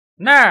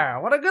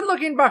Now, what a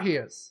good-looking buck he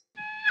is.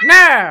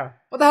 Now,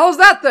 what the hell's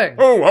that thing?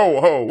 Ho, ho,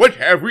 ho, what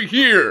have we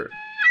here?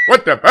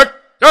 What the fuck?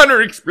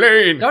 Donner,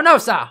 explain! Don't know,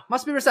 sir.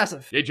 Must be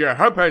recessive. Did you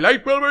hop a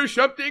light bulb or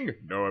something?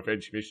 No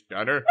offense, Miss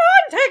Donner.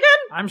 None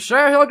taken! I'm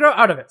sure he'll grow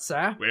out of it,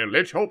 sir. Well,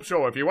 let's hope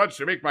so if he wants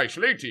to make my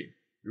sleigh team.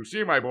 You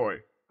see, my boy,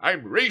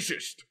 I'm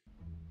racist.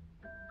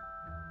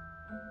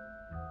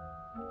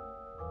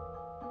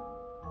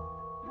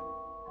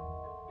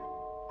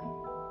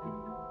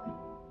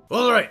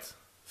 Alright,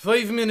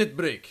 5-minute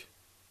break.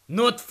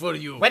 Not for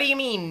you. What do you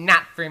mean,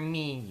 not for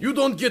me? You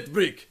don't get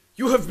break.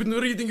 You have been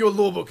reading your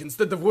law book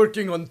instead of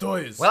working on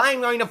toys. Well, I'm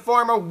going to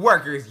form a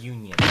workers'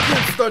 union. You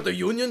can't start a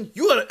union.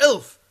 You are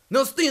elf.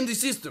 Now stay in the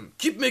system.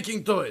 Keep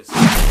making toys.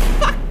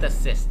 Fuck the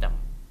system.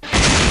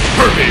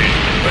 Hermy,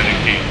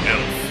 renegade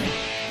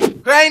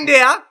elf.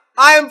 Reindeer,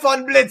 I am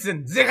von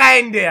Blitzen, the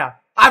reindeer.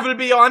 I will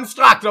be your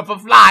instructor for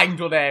flying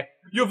today.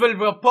 You will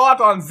report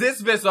on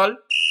this whistle.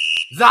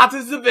 That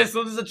is the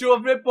whistle that you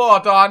will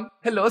report on.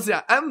 Hello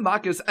there, I'm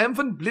Marcus. I'm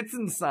von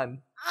Blitzen's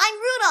son. I'm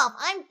Rudolph.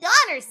 I'm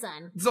Donner's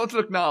son. Don't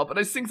look now, but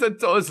I think that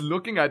doll is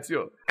looking at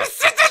you.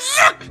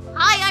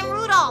 Hi, I'm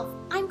Rudolph.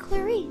 I'm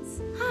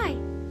Clarice. Hi.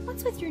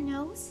 What's with your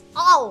nose?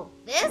 Oh,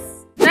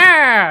 this?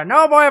 Nah,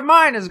 no boy of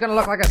mine is gonna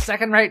look like a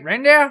second-rate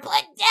reindeer.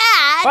 But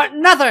Dad! But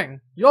nothing!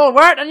 You'll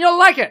wear it and you'll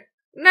like it!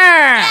 Nah!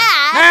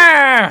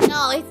 Dad! Nah!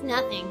 No, it's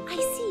nothing. I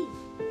see.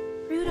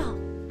 Rudolph,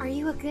 are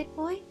you a good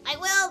boy? I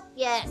will,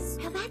 yes.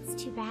 Well, that's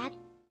too bad.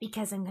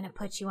 Because I'm gonna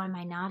put you on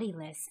my naughty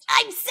list.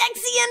 I'm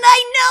sexy and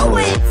I know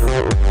it!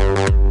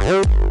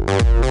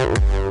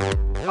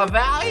 A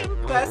very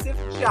impressive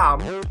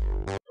jump.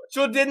 But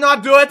you did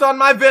not do it on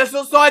my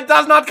whistle, so it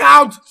does not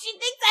count. She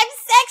thinks I'm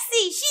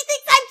sexy! She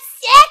thinks I'm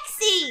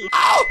sexy!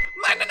 Ow!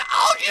 Meine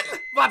Augen!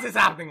 What is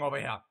happening over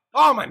here?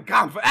 Oh mein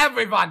God, for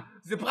everyone!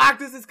 The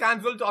practice is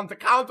cancelled on the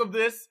count of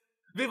this.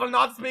 We will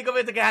not speak of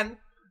it again.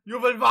 You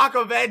will walk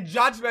away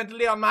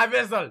judgmentally on my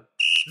whistle.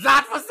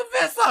 That was the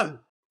whistle!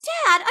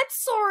 Dad, I'm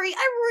sorry.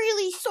 I'm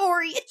really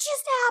sorry. It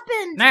just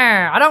happened.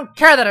 Nah, I don't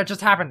care that it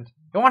just happened.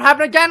 It won't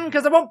happen again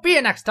because there won't be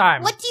a next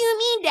time. What do you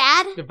mean,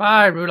 Dad?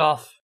 Goodbye,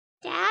 Rudolph.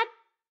 Dad?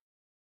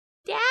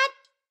 Dad?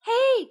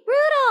 Hey,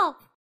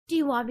 Rudolph! Do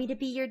you want me to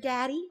be your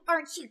daddy?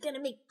 Aren't you gonna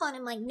make fun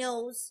of my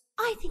nose?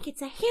 I think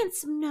it's a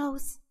handsome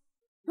nose.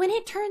 When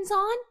it turns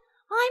on,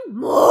 I'm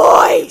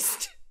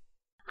moist.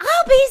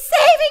 I'll be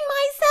saving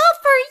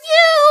myself for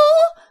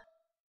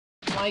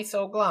you! Why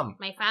so glum?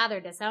 My father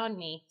disowned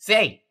me.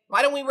 Say,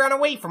 why don't we run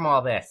away from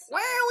all this?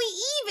 Where are we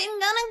even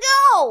gonna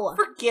go?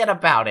 Forget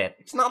about it.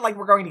 It's not like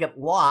we're going to get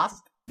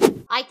lost.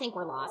 I think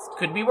we're lost.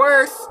 Could be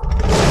worse.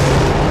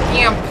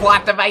 Damn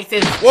plot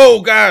devices.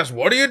 Whoa, guys,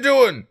 what are you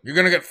doing? You're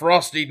gonna get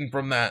frost-eaten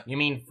from that. You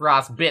mean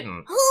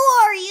frostbitten? Who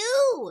are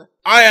you?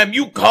 I am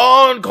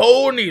Yukon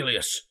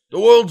Cornelius, the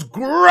world's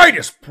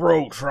greatest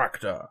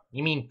protractor.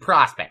 You mean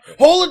prospector?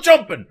 Hold it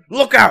jumping!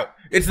 Look out!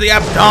 It's the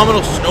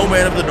Abominable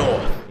Snowman of the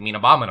North. You mean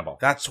abominable?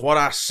 That's what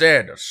I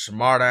said,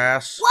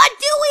 smartass. What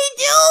do we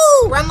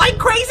do? Run like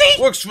crazy?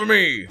 Works for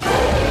me.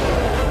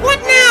 What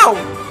now?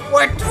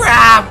 We're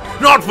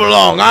trapped. Not for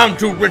long. I'm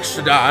too rich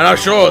to die, and I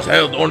sure as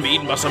hell don't want to be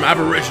eaten by some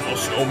aboriginal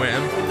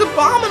snowman. It's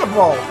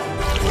abominable.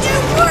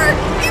 It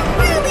worked! It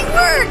really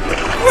worked!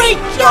 Great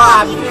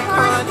job,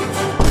 Yukon.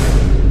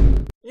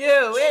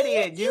 You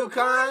idiot,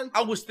 Yukon.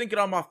 I was thinking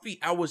on my feet.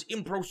 I was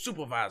impro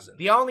supervising.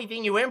 The only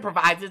thing you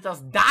improvise is us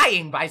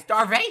dying by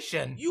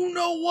starvation. You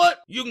know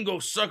what? You can go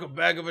suck a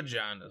bag of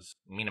vaginas.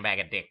 You mean a bag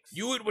of dicks?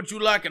 You eat what you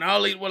like, and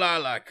I'll eat what I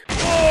like.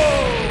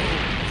 Whoa!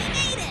 We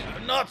made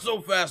it! Not so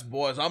fast,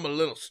 boys. I'm a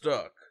little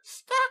stuck.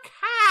 Stuck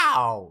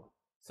how?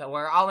 So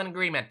we're all in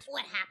agreement.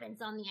 What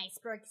happens on the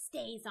iceberg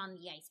stays on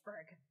the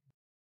iceberg.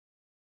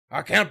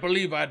 I can't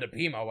believe I had to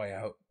pee my way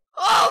out.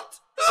 Halt!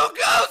 Who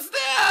goes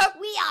there?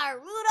 We are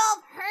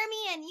Rudolph,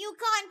 Hermy, and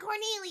Yukon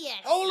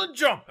Cornelius. Hold it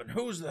jumping.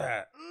 Who's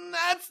that?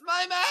 That's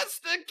my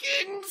master,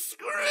 King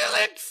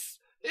SKRILLEX.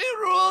 He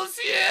rules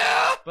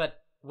here.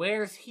 But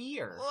where's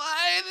here?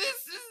 Why,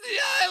 this is the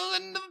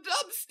island of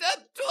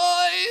dubstep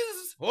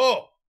toys.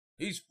 Whoa!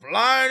 He's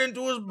flying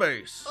into his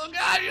base. Oh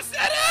God, you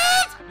said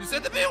it! You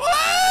said the big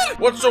word!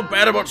 What's so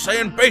bad about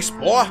saying base,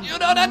 boy? You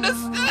don't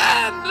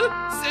understand!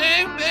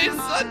 Saying base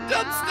on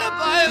Dubstep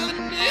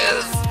Island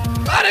is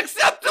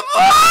unacceptable!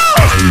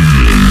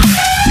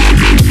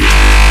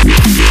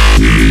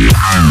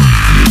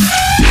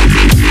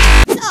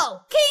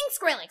 So, King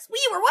SKRILLEX, we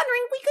were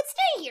wondering if we could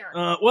stay here.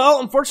 Well,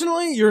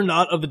 unfortunately, you're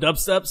not of the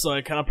dubstep, so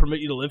I cannot permit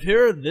you to live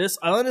here. This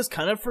island is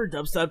kind of for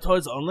dubstep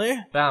toys only.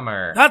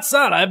 Bummer. That's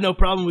sad. I have no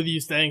problem with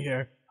you staying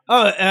here.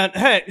 Oh, and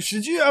hey,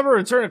 should you ever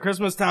return to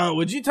Christmas Town,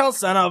 would you tell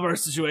Santa of our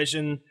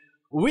situation?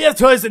 We have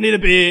toys that need to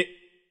be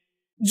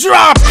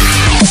dropped! Do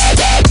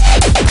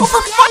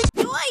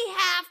I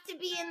have to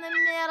be in the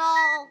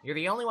middle? You're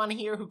the only one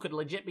here who could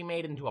legit be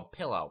made into a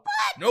pillow.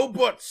 No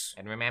buts.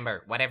 And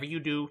remember, whatever you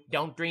do,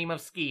 don't dream of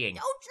skiing.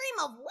 Don't dream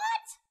of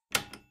what?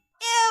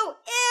 Ew,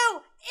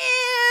 ew,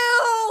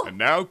 ew! And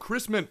now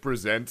ChristMENT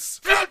presents...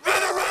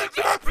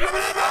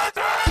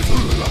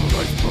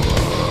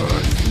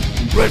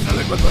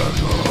 Wrestling with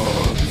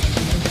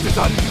burgers.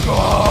 Decided to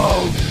go.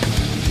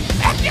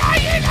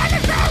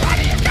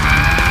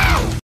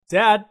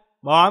 Dad,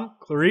 Mom,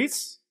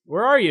 Clarice,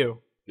 where are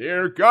you?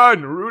 They're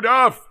gone,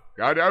 Rudolph.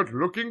 Got out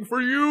looking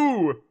for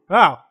you.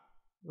 Oh,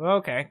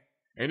 okay.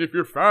 And if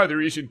your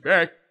father isn't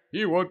back,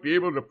 he won't be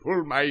able to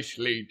pull my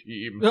sleigh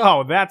team.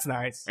 Oh, that's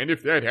nice. And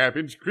if that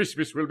happens,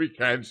 Christmas will be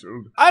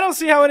cancelled. I don't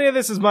see how any of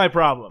this is my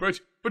problem.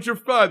 But your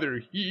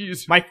father,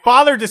 he's... My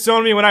father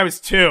disowned me when I was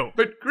 2.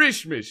 But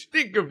Christmas,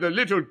 think of the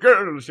little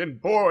girls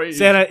and boys.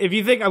 Santa, if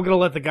you think I'm gonna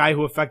let the guy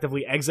who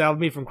effectively exiled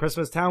me from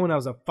Christmas Town when I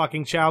was a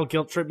fucking child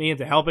guilt trip me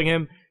into helping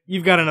him,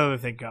 you've got another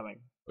thing coming.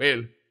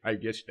 Well, I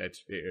guess that's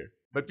fair.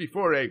 But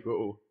before I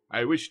go,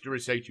 I wish to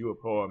recite you a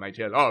poem I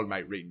tell all my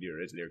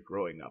reindeer as they're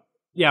growing up.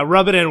 Yeah,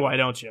 rub it in, why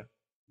don't you?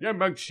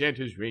 Among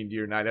Santa's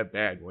reindeer, not a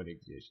bad one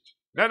exists.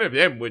 None of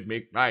them would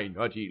make my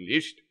naughty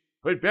list.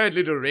 But bad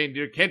little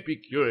reindeer can't be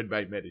cured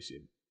by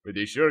medicine. But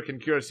they sure can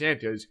cure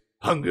Santa's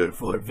hunger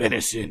for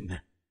venison.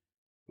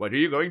 What are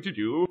you going to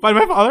do? Find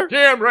my father?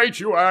 Damn right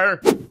you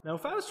are! Now,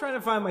 if I was trying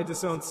to find my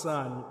disowned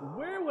son,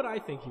 where would I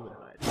think he would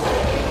hide?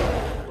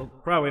 Well,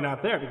 probably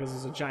not there, because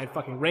there's a giant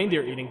fucking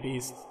reindeer-eating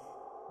beast.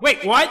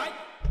 Wait, what?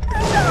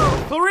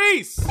 No!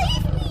 Clarice!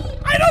 Save me!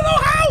 I don't know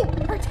how!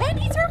 Pretend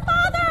he's her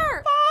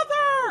father!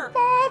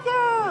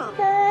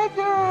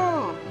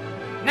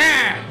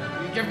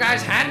 Nah! You give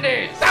guys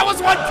handies! That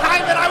was one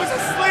time that I was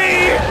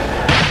asleep!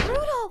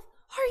 Rudolph,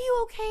 are you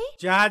okay?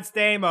 John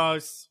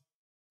Stamos.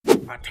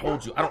 I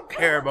told you, I don't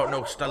care about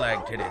no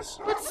stalactites.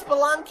 But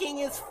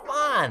spelunking is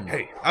fun.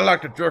 Hey, I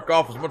like to jerk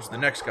off as much as the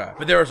next guy,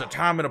 but there is a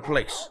time and a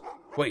place.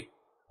 Wait,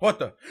 what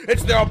the?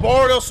 It's the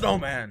Abominable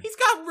Snowman! He's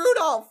got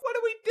Rudolph. What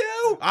do we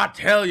do? I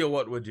tell you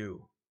what we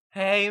do.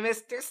 Hey,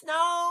 Mr.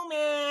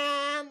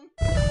 Snowman.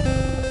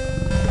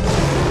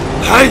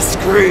 Ice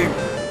cream!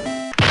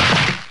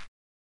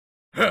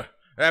 Huh.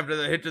 After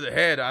the hit to the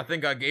head, I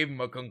think I gave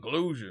him a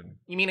conclusion.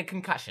 You mean a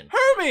concussion?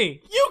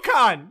 Hermy!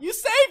 Yukon! You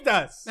saved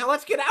us! Now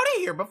let's get out of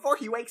here before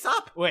he wakes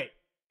up. Wait,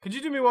 could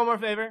you do me one more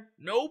favor?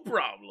 No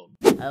problem.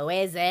 Who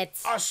is it?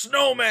 A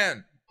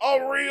snowman!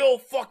 A real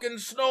fucking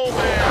snowman!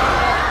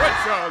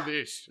 What's all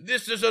this?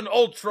 This is an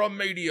ultra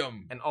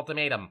medium. An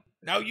ultimatum.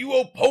 Now you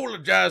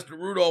apologize to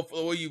Rudolph for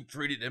the way you've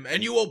treated him,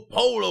 and you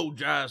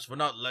apologize for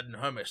not letting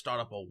Hermy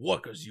start up a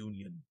workers'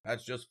 union.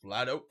 That's just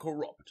flat out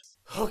corrupt.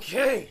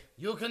 Okay,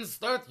 you can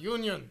start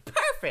union.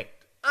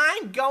 Perfect.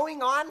 I'm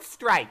going on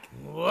strike.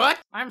 What?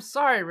 I'm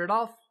sorry,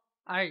 Rudolph.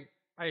 I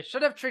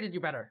should have treated you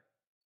better.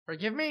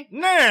 Forgive me?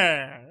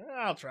 Nah,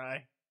 I'll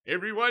try.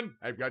 Everyone,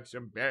 I've got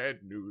some bad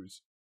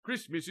news.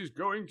 Christmas is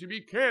going to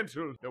be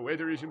cancelled. The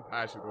weather is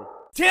impossible.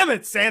 Damn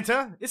it,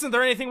 Santa! Isn't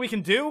there anything we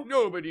can do?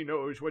 Nobody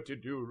knows what to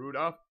do,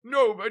 Rudolph.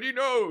 Nobody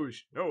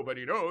knows.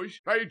 Nobody knows.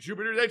 By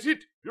Jupiter, that's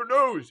it. Your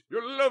nose.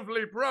 Your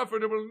lovely,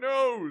 profitable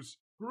nose.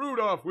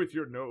 Rudolph, with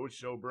your nose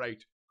so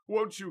bright.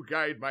 Won't you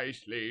guide my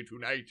sleigh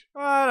tonight?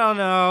 I don't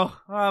know.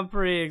 I'm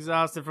pretty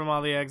exhausted from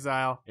all the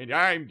exile. And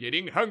I'm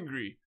getting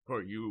hungry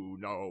for you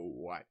know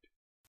what.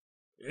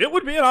 It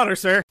would be an honor,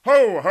 sir.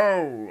 Ho,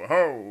 ho,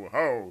 ho,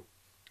 ho.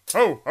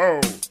 Ho, ho,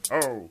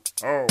 ho,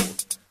 ho.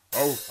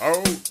 Ho,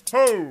 ho,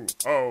 ho,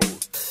 ho.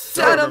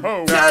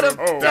 Dadum, dadum,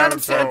 dadum,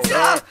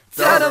 Santa.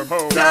 Dadum,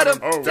 dadum,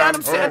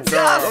 dadum,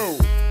 Santa.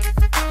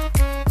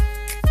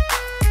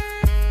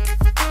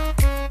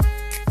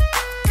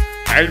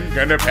 I'm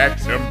gonna pack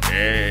some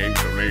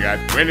bags. Only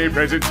got 20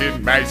 presents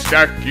in my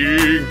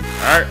stocking.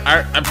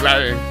 I'm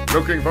flying,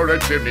 looking for a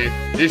chimney.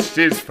 This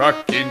is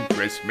fucking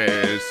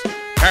Christmas.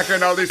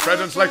 Packing all these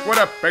presents like what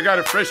up? I got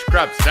a fresh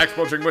crop, stacks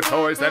bulging with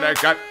toys that I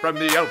got from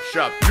the elf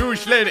shop. New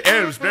sled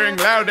elves bearing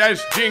loud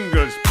ass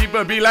jingles.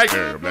 People be like,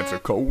 damn, that's a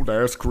cold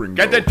ass kringle.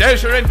 Got the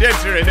Dasher and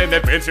Dancer and then the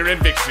Prancer and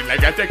Vixen. I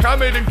got the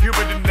Comet and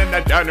Cupid and then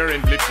the Donner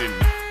and Blitzen.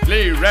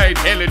 Sleigh ride,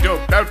 hella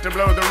dope, about to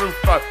blow the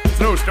roof up.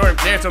 Snowstorm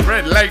canceled,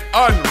 red light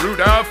on,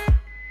 Rudolph.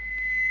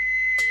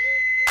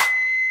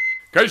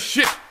 Cause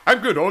shit, I'm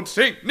good old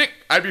Saint Nick.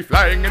 I be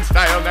flying in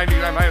style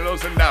 99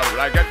 miles an hour.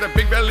 I got the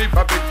big belly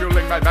puppet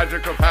fueling my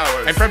magical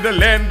powers. I'm from the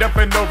land up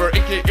and over,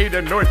 aka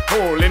the North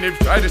Pole. And if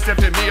you try to step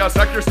to me, I'll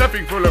suck your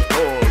stuffing full of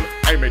coal.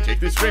 I'ma take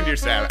this reindeer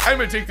style,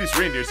 I'ma take this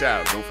reindeer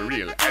style. No, for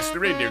real, ask the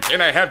reindeer,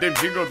 can I have them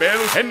jingle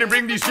bells? And to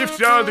bring these gifts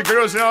to all the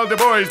girls and all the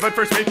boys. But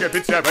first make a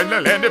pit stop in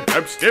the land of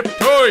dubstep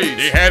toys.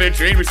 They had a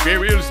train with square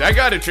wheels, I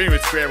got a train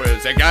with square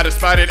wheels. I got a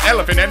spotted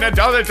elephant and a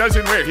doll that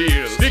doesn't wear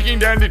heels. Sneaking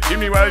down the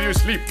chimney while you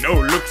sleep, no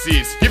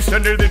look-sees. Gifts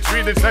under the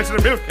tree that's nice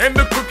the milk and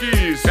the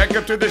cookies. Back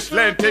up to the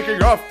sled,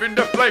 taking off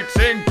into flight,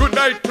 saying good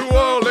night to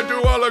all and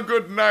to all a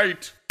good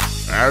night.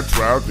 Out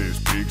throughout this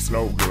big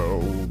snow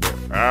globe,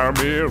 I'm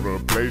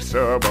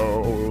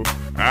irreplaceable.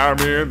 I'm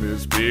in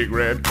this big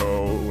red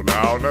coat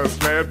on a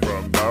sled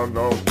from the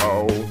North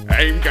Pole.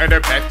 I'm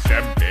gonna pack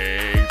some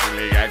bags,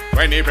 only got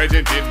 20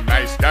 presents in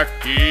my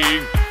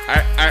stocking.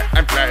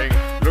 I'm flying,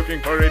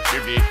 looking for a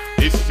chimney.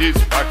 This is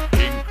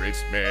fucking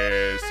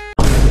Christmas.